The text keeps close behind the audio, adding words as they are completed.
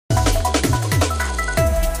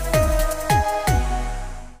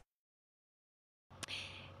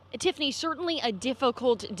Tiffany, certainly a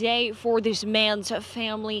difficult day for this man's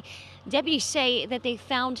family. Deputies say that they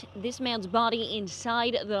found this man's body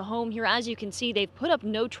inside the home here. As you can see, they've put up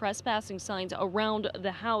no trespassing signs around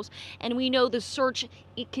the house, and we know the search,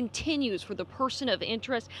 it continues for the person of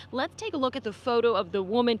interest. Let's take a look at the photo of the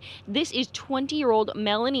woman. This is 20-year-old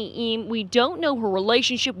Melanie Eam. We don't know her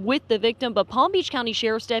relationship with the victim, but Palm Beach County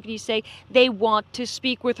Sheriff's deputies say they want to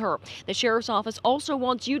speak with her. The Sheriff's Office also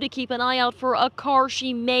wants you to keep an eye out for a car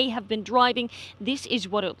she may have been driving. This is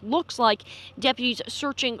what it looks like. Deputies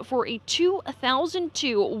searching for a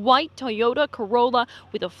 2002 white Toyota Corolla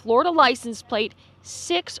with a Florida license plate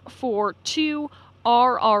 642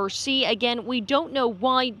 RRC. Again, we don't know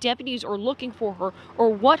why deputies are looking for her or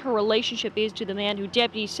what her relationship is to the man who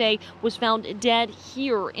deputies say was found dead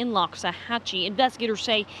here in Loxahatchee. Investigators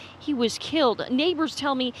say he was killed. Neighbors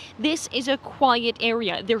tell me this is a quiet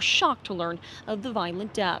area. They're shocked to learn of the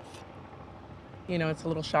violent death. You know, it's a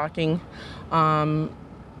little shocking.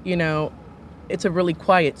 You know, it's a really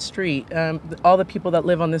quiet street. All the people that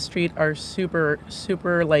live on this street are super,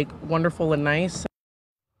 like wonderful and nice.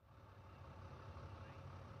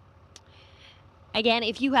 Again,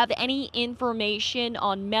 if you have any information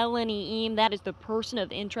on Melanie Eam, that is the person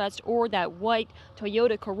of interest, or that white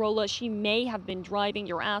Toyota Corolla she may have been driving,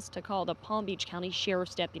 you're asked to call the Palm Beach County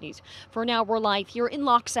Sheriff's deputies. For now, we're live here in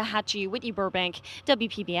Loxahatchee. Whitney Burbank,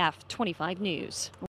 WPBF 25 News.